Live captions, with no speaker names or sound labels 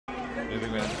moving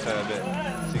around a fair bit,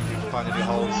 seeing if he can find any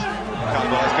holes.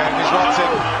 Cowboy's game is wanting.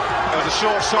 There was a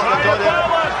short shot that got him.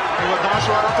 He got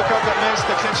nice right uppercut that missed.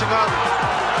 They're clinching up.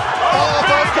 Oh,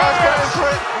 both guys going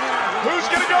for it. Who's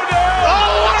going to go down?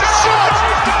 Oh, what a shot!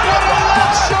 What a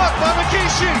long shot by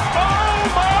Mikishi!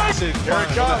 Oh my! Here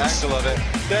it comes. The angle of it.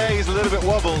 There, he's a little bit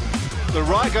wobbled. The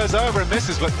right goes over and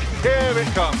misses, but here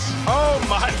it comes. Oh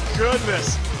my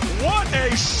goodness! What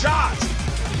a shot!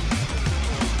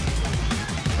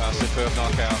 A superb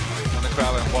knockout, and the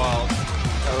crowd went wild.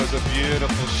 That was a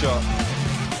beautiful shot.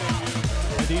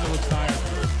 Medina was tired.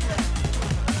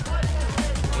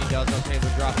 He does okay, the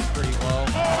drop is pretty low.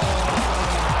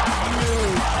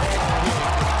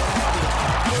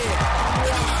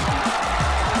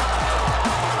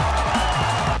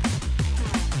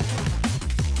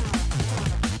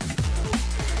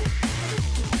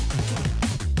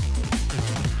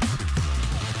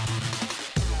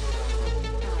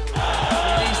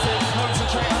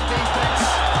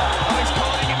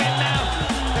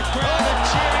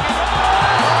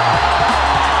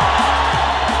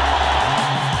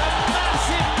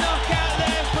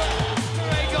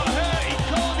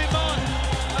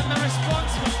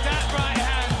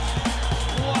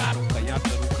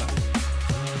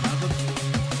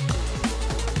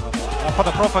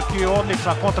 Napada Profaki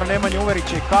odlična kontra Nemanja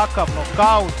Uverića i kakav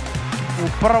nokaut u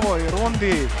prvoj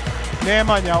rundi.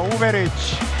 Nemanja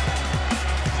Uverić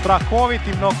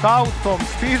strahovitim nokautom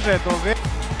stiže do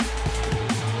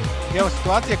Evo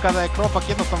situacije kada je Kropak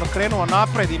jednostavno krenuo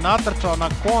napred i natrčao na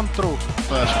kontru.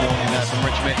 First warning there from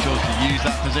Rich Mitchell to use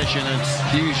that position, and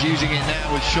Hughes using it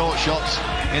now with short shots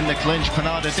in the clinch.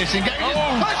 Panada disengages.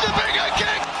 That's a big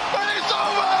kick, and it's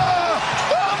over!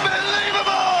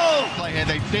 Unbelievable! Play here,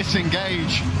 they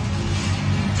disengage,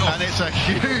 and it's a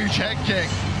huge head kick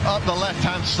up the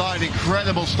left-hand side.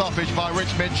 Incredible stoppage by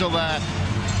Rich Mitchell there.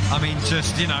 I mean,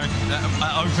 just, you know,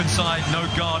 open side, no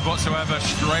guard whatsoever,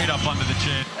 straight up under the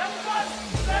chin.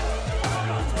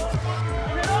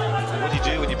 What do you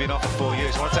do when you've been off for 4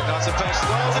 years? One take nice and first.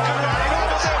 Oh, the Karate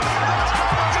Roberts it!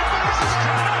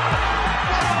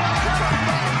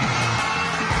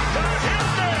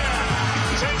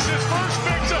 Takes his first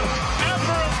victim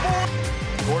after a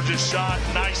gorgeous shot,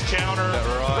 nice counter,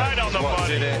 right on the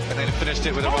body. Did it, and then finished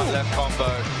it with a right-left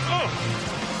combo.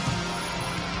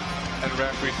 And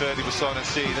referee 30 was on and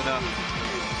seed enough.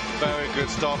 Very good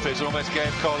stoppage. Almost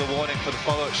gave Cole a warning for the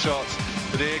follow-up shots.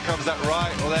 But here comes that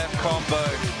right-left combo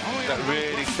that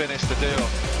really finished the deal.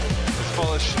 It's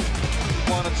followed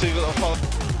one or two little follow.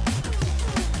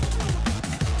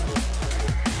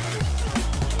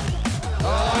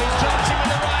 Oh, he drops him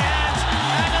with the right hand.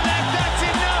 And the left, that's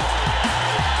enough.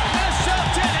 The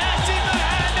Sultan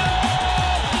Asimahano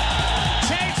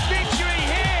takes victory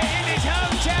here in his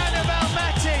hometown of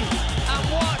Almaty. And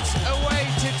what a way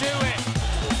to do it.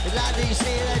 The lad that you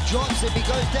see there drops if he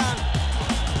goes down.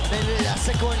 Then that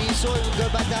second one you saw him go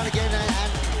back down again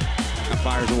and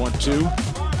Fires a 1-2.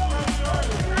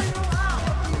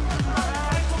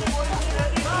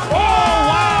 Oh,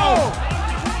 wow!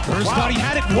 Burns thought he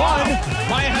had it won.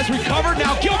 Maya has recovered.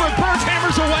 Now Gilbert Burns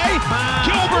hammers away.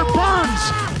 Gilbert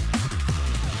Burns!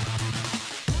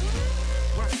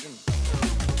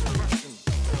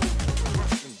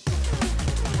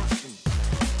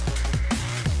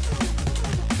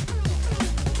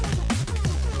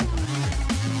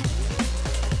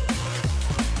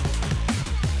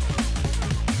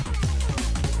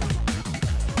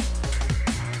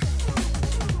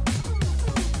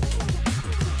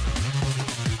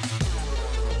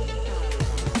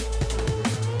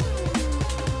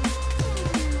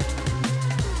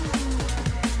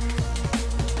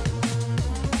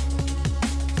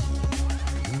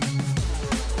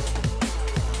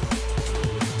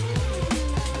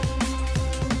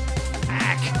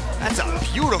 That's a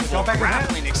beautiful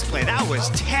grappling display. That was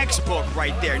textbook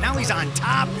right there. Now he's on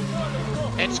top.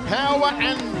 It's power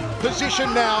and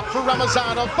position now for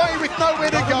Ramazanov. Bay with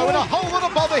nowhere to go and a whole lot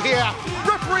of bother here.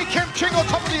 Referee Kim Ching on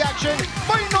top of the action.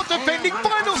 Bay not defending.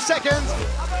 Final seconds.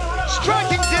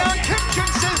 Striking down. Kim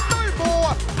Ching says no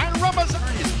more. And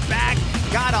Ramazanov is back,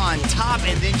 got on top,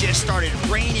 and then just started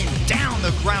raining down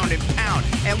the ground and pound.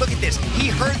 And look at this. He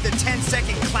heard the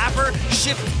 10-second clapper,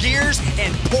 shift gears,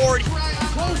 and poured.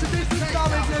 Close the distance,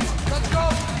 let's go.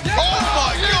 Yeah. Oh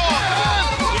my God!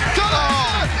 Come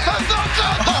on!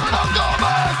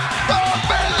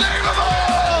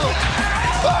 Unbelievable!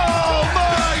 Oh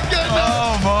my goodness!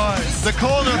 Oh my! The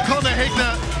corner of Conor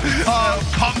Higner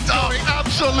pumped up,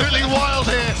 absolutely wild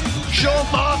here. Sean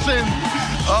Martin,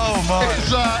 oh my,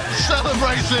 is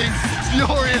celebrating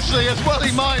furiously as well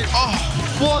he might. Oh,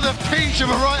 what a peach of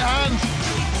a right hand!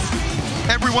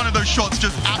 every one of those shots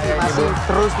just Masih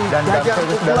terus dijajar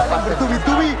pukulan yang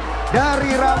bertubi-tubi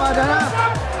dari Ramadana.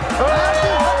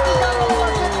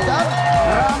 Dan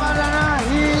Ramadana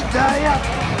Hidayat.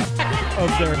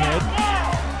 Of their head.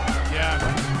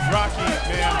 Yeah, Rocky,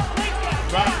 man.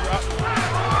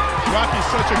 Rocky's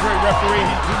such a great referee.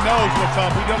 He knows what's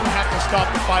up. He doesn't have to stop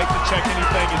the fight to check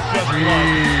anything. It's just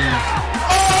blood.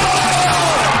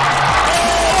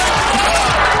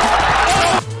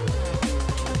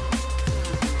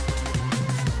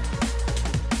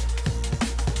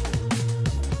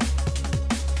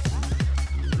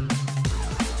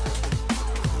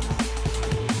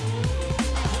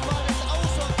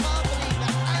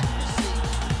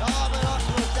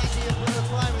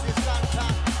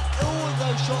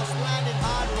 Shots landed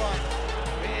hard, right?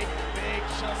 Big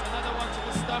shots. Another one to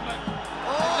the stomach.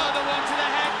 Another one to the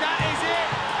head. That is it.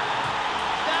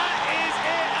 That is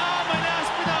it. Arman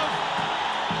Aspinall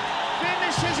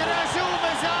finishes Rasul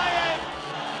Mazayev.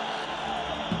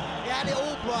 He had it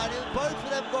all, Brian. Both of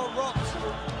them got rocked.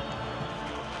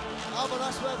 Arman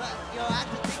Aspinall, had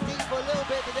to dig deep for a little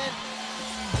bit, but then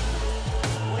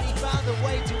when he found the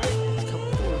way to win, he's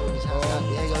coming forward with his hands down.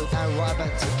 Diego down right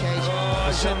back to the cage.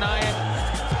 Shania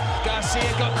Garcia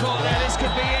got caught there. This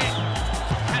could be it.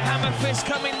 Hammer fist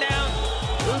coming down.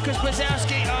 Lucas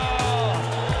Brzezowski. Oh,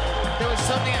 there was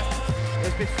something. It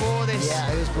was before this.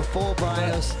 Yeah, it was before Brian.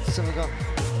 There was something got.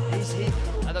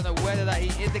 I don't know whether that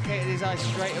he indicated his eye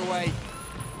straight away.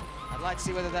 I'd like to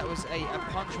see whether that was a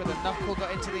punch where the knuckle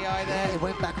got into the eye there. Yeah, it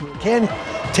went backward. Can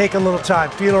take a little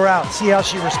time, feel her out, see how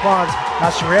she responds, how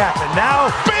she reacts. And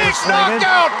now, big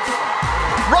knockout!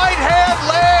 Right hand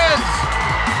lands.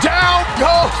 Down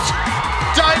goes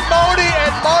Daimoni,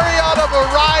 and Mariana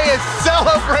Moraes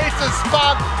celebrates a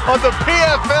spot on the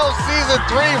PFL Season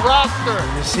 3 roster.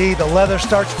 And you see the leather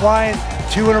starts flying,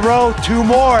 2 in a row, 2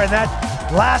 more, and that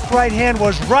last right hand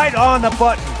was right on the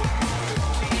button.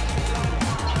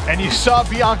 And you saw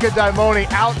Bianca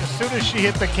Daimoni out as soon as she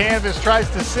hit the canvas, tries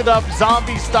to sit up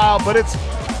zombie style, but it's...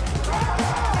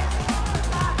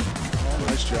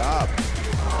 Nice job.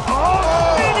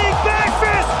 Oh, spinning back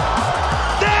fist!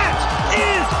 That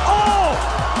is all!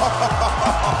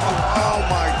 Oh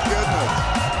my goodness.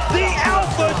 The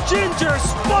Alpha Ginger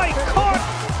spike caught!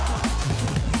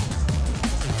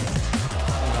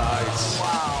 Nice.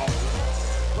 Wow.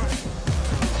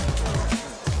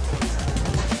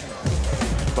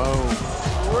 Boom.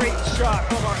 Great shot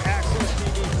from our Access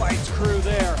TV Fights crew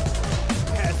there.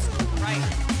 That's right.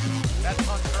 That's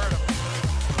unheard of.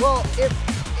 Well,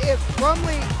 if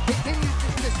Brumley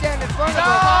continues to stand in front of him.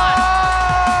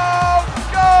 Down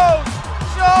goes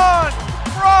Sean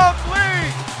Brumley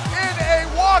in a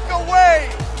walk-away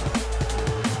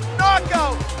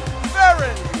knockout.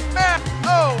 Baron Matt,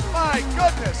 oh my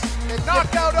goodness,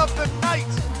 knockout of the night.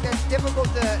 That's difficult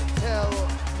to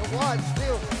watch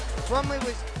too. Brumley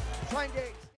was trying to